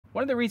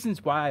One of the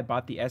reasons why I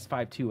bought the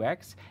S5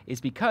 IIX is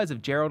because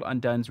of Gerald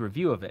Undun's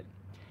review of it.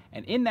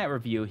 And in that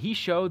review, he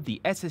showed the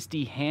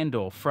SSD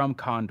handle from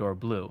Kondor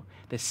Blue.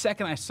 The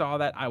second I saw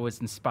that, I was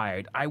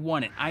inspired. I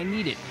want it. I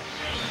need it.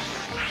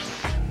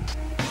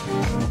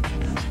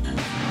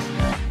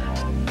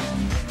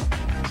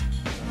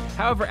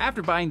 However,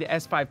 after buying the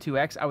S5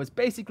 IIX, I was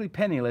basically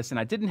penniless and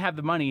I didn't have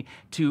the money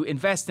to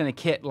invest in a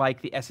kit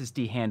like the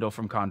SSD handle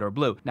from Kondor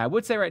Blue. Now, I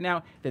would say right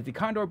now that the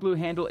Kondor Blue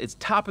handle is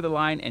top of the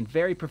line and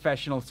very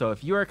professional, so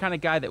if you're a kind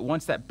of guy that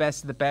wants that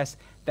best of the best,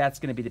 that's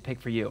going to be the pick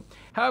for you.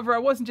 However, I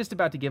wasn't just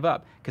about to give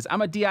up, because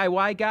I'm a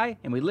DIY guy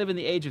and we live in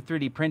the age of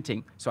 3D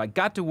printing. So I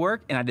got to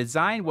work and I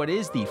designed what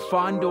is the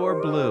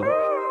Kondor Blue.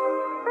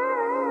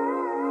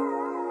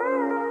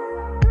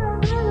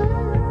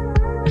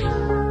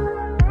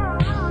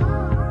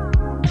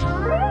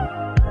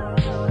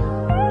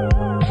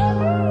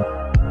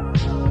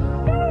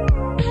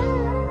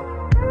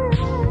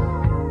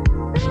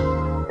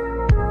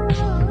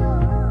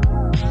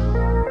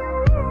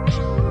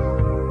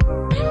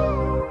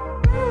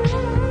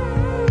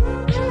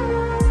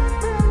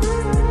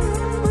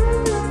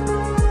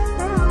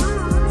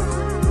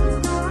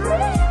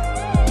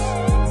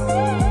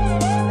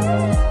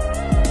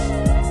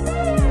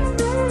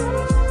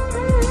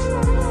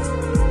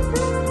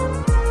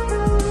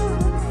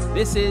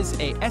 This is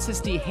a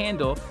SSD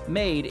handle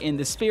made in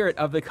the spirit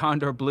of the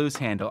Kondor Blue's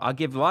handle. I'll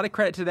give a lot of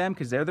credit to them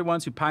because they're the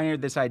ones who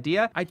pioneered this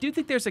idea. I do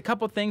think there's a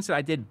couple things that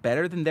I did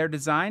better than their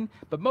design,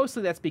 but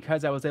mostly that's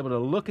because I was able to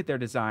look at their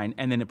design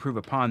and then improve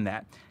upon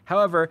that.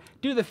 However,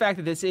 due to the fact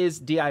that this is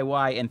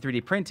DIY and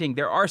 3D printing,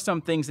 there are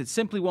some things that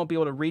simply won't be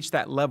able to reach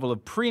that level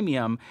of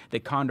premium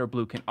that Kondor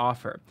Blue can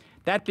offer.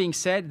 That being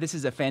said, this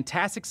is a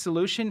fantastic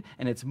solution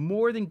and it's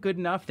more than good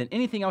enough than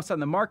anything else on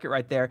the market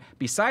right there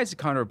besides the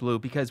Kondor Blue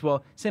because,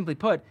 well, simply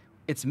put,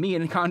 it's me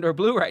and Kondor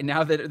Blue right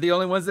now that are the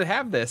only ones that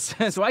have this.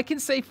 So I can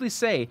safely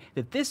say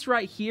that this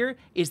right here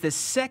is the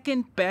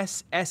second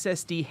best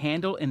SSD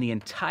handle in the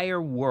entire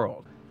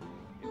world.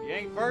 If you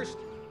ain't first,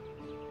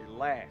 you're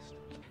last.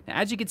 Now,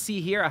 as you can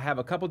see here, I have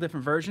a couple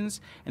different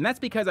versions, and that's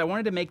because I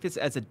wanted to make this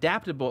as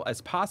adaptable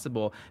as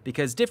possible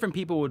because different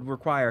people would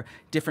require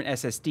different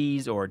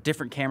SSDs or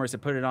different cameras to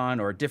put it on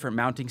or different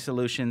mounting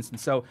solutions, and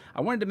so I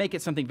wanted to make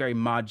it something very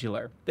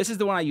modular. This is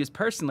the one I use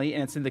personally,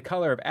 and it's in the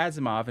color of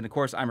Asimov, and of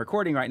course I'm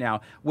recording right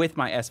now with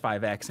my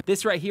S5X.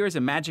 This right here is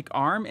a magic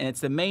arm, and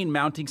it's the main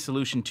mounting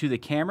solution to the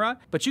camera,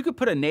 but you could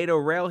put a NATO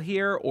rail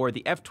here or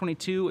the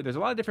F22. There's a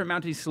lot of different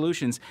mounting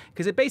solutions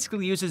because it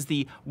basically uses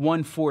the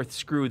 1/4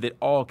 screw that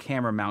all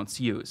camera mounts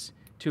use.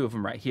 Two of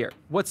them right here.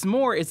 What's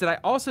more is that I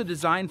also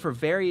designed for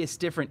various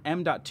different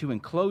M.2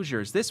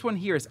 enclosures. This one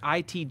here is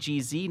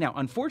ITGZ. Now,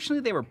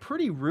 unfortunately, they were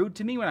pretty rude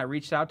to me when I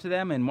reached out to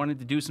them and wanted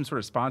to do some sort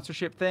of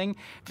sponsorship thing.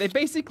 They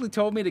basically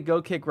told me to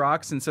go kick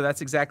rocks, and so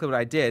that's exactly what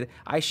I did.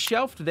 I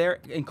shelved their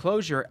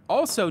enclosure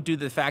also due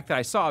to the fact that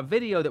I saw a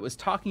video that was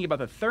talking about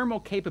the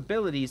thermal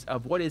capabilities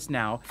of what is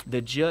now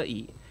the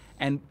JE.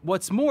 And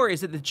what's more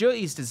is that the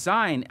JE's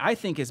design, I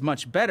think, is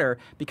much better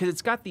because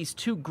it's got these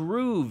two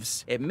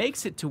grooves. It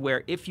makes it to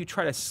where if you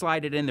try to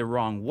slide it in the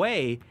wrong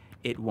way,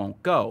 it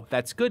won't go.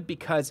 That's good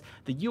because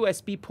the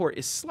USB port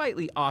is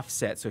slightly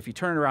offset, so if you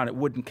turn it around, it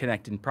wouldn't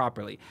connect in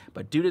properly.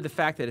 But due to the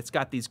fact that it's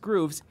got these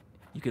grooves,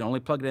 you can only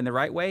plug it in the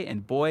right way,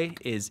 and boy,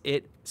 is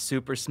it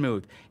super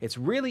smooth. It's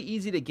really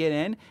easy to get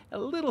in, a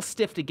little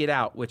stiff to get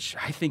out, which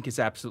I think is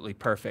absolutely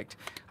perfect.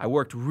 I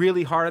worked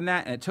really hard on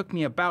that, and it took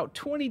me about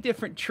 20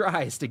 different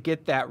tries to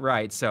get that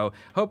right, so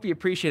hope you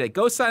appreciate it.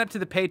 Go sign up to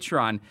the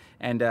Patreon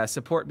and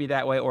support me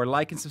that way, or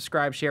like and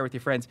subscribe, share with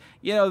your friends.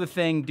 You know the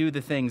thing, do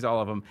the things, all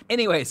of them.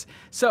 Anyways,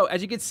 so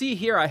as you can see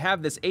here, I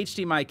have this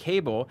HDMI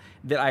cable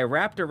that I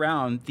wrapped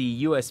around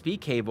the USB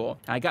cable.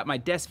 I got my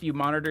desk view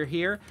monitor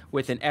here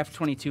with an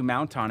F22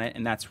 mount on it,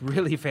 and that's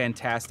really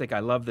fantastic. I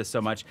love this so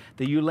much.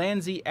 The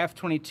Ulanzi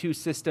F22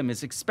 system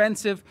is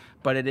expensive,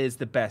 but it is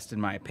the best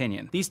in my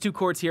opinion. These two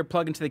cords here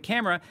plug into the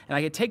camera, and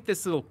I can take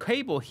this little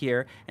cable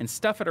here and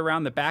stuff it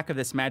around the back of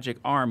this magic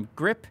arm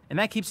grip, and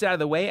that keeps it out of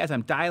the way as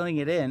I'm dialing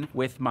it in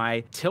with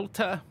my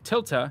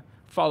Tilta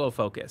follow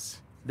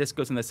focus. This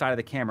goes on the side of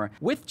the camera.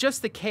 With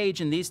just the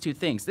cage and these two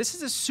things, this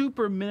is a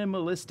super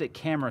minimalistic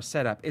camera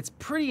setup. It's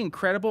pretty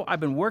incredible. I've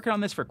been working on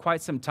this for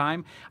quite some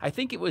time. I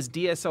think it was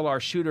DSLR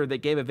Shooter that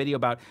gave a video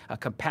about a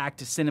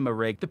compact cinema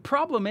rig. The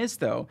problem is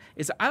though,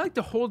 is I like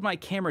to hold my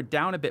camera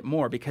down a bit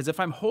more because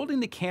if I'm holding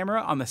the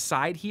camera on the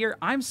side here,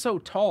 I'm so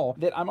tall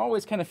that I'm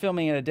always kind of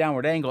filming at a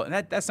downward angle, and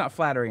that's not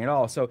flattering at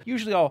all. So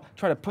usually I'll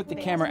try to put the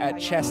camera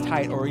at chest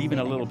height or even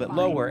a little bit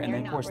lower, and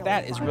then of course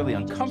that is really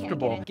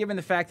uncomfortable given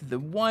the fact that the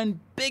one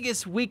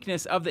biggest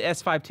weakness of the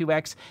S5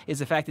 IIX is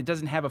the fact it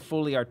doesn't have a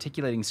fully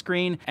articulating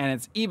screen, and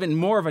it's even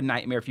more of a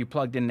nightmare if you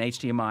plugged in an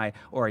HDMI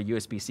or a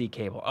USB-C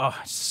cable. Oh,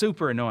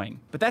 super annoying.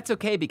 But that's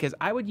okay, because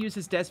I would use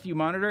this desk view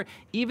monitor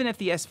even if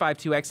the S5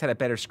 IIX had a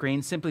better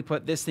screen. Simply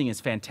put, this thing is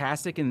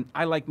fantastic, and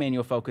I like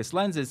manual focus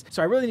lenses,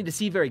 so I really need to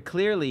see very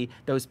clearly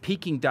those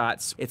peaking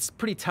dots. It's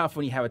pretty tough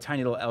when you have a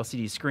tiny little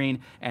LCD screen,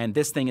 and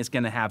this thing is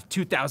gonna have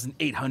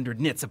 2,800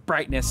 nits of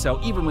brightness,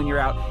 so even when you're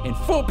out in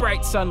full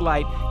bright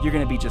sunlight, you're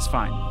gonna be just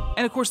fine.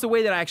 And of course, the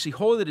way that I actually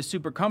hold it is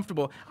super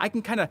comfortable. I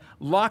can kind of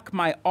lock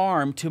my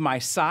arm to my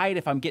side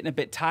if I'm getting a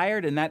bit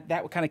tired, and that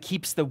kind of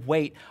keeps the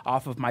weight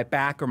off of my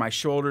back or my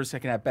shoulders so I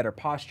can have better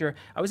posture.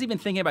 I was even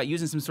thinking about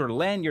using some sort of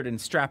lanyard and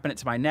strapping it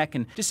to my neck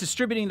and just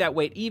distributing that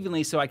weight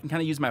evenly so I can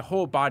kind of use my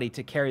whole body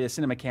to carry the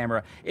cinema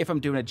camera if I'm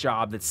doing a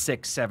job that's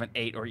 6, 7,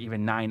 8, or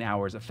even 9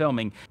 hours of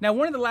filming. Now,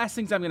 one of the last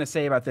things I'm gonna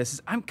say about this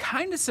is I'm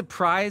kind of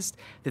surprised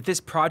that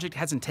this project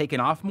hasn't taken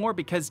off more,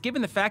 because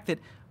given the fact that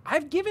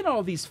I've given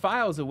all these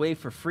files away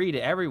for free to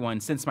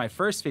everyone since my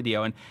first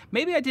video, and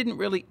maybe I didn't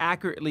really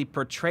accurately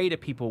portray to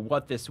people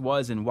what this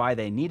was and why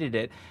they needed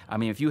it. I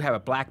mean, if you have a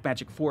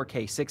Blackmagic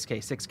 4K, 6K,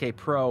 6K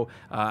Pro,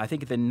 I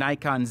think the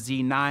Nikon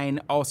Z9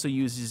 also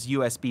uses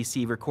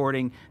USB-C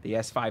recording, the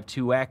S5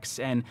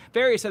 IIX, and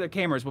various other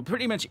cameras. Well,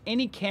 pretty much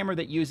any camera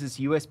that uses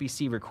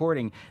USB-C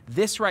recording,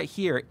 this right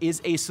here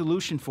is a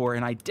solution for,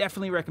 and I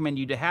definitely recommend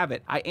you to have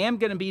it. I am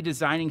gonna be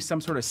designing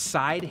some sort of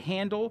side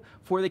handle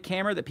for the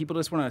camera that people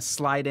just wanna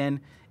slide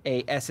in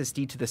a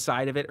SSD to the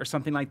side of it or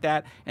something like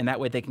that, and that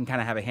way they can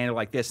kind of have a handle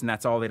like this, and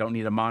that's all. They don't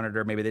need a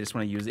monitor. Maybe they just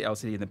want to use the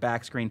LCD in the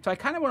back screen. So I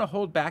kind of want to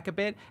hold back a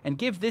bit and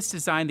give this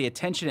design the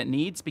attention it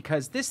needs,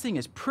 because this thing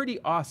is pretty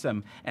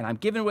awesome, and I'm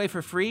giving it away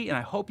for free, and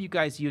I hope you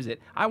guys use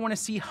it. I want to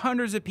see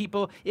hundreds of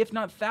people, if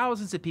not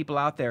thousands of people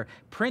out there,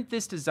 print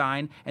this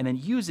design and then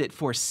use it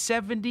for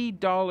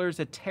 $70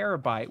 a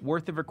terabyte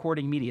worth of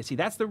recording media. See,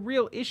 that's the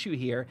real issue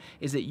here,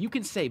 is that you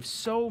can save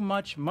so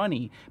much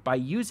money by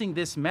using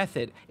this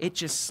method. It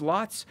just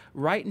slots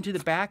right into the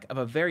back of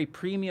a very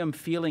premium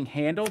feeling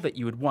handle that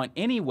you would want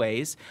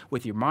anyways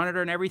with your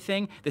monitor and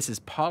everything. This is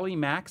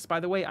Polymax, by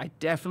the way. I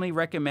definitely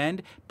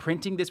recommend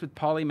printing this with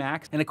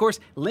Polymax. And of course,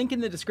 link in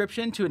the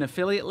description to an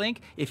affiliate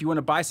link if you want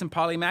to buy some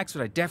Polymax,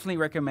 which I definitely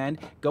recommend.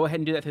 Go ahead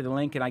and do that through the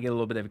link and I get a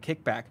little bit of a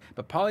kickback.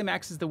 But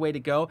Polymax is the way to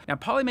go. Now,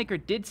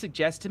 Polymaker did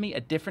suggest to me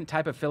a different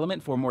type of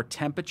filament for more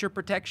temperature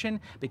protection,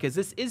 because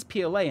this is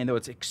PLA, and though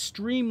it's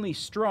extremely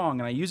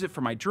strong and I use it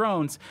for my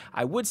drones,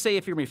 I would say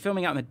if you're gonna be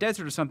filming out in the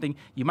desert or something,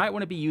 you might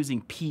want to be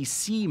using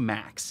PC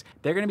Max.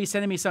 They're going to be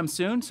sending me some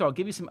soon, so I'll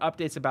give you some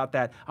updates about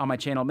that on my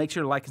channel. Make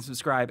sure to like and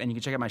subscribe, and you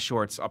can check out my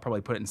shorts. I'll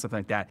probably put it in something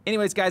like that.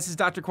 Anyways, guys, this is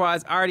Dr.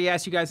 Quaz. I already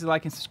asked you guys to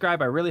like and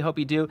subscribe. I really hope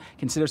you do.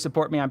 Consider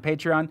supporting me on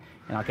Patreon,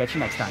 and I'll catch you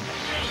next time.